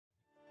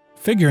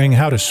Figuring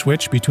how to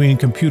switch between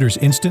computers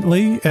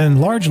instantly and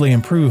largely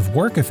improve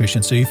work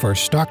efficiency for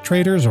stock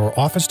traders or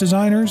office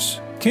designers?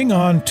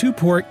 Kinan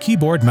 2-port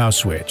keyboard mouse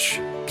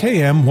switch,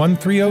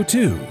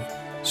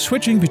 KM1302.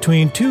 Switching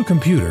between two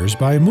computers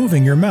by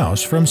moving your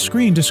mouse from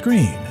screen to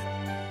screen.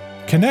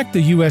 Connect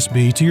the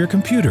USB to your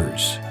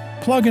computers.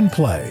 Plug and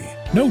play.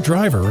 No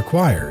driver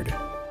required.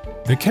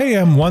 The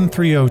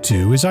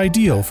KM1302 is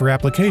ideal for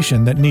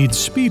application that needs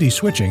speedy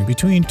switching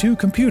between two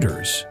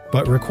computers,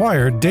 but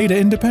required data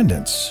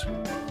independence.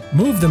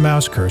 Move the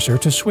mouse cursor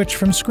to switch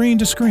from screen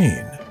to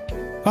screen.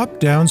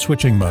 Up-down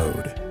switching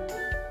mode.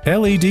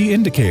 LED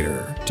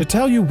indicator to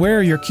tell you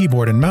where your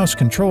keyboard and mouse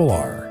control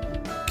are.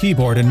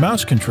 Keyboard and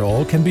mouse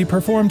control can be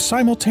performed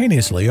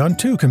simultaneously on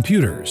two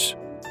computers.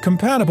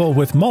 Compatible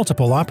with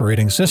multiple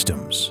operating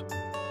systems.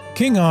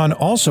 Kinan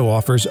also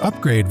offers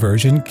upgrade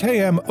version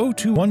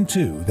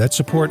KM1302 that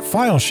support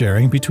file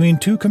sharing between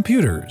two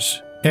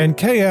computers, and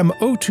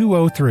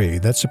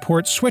KM1303 that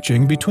supports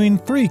switching between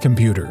three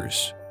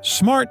computers.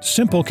 Smart,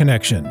 simple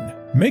connection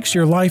makes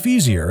your life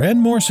easier and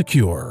more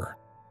secure.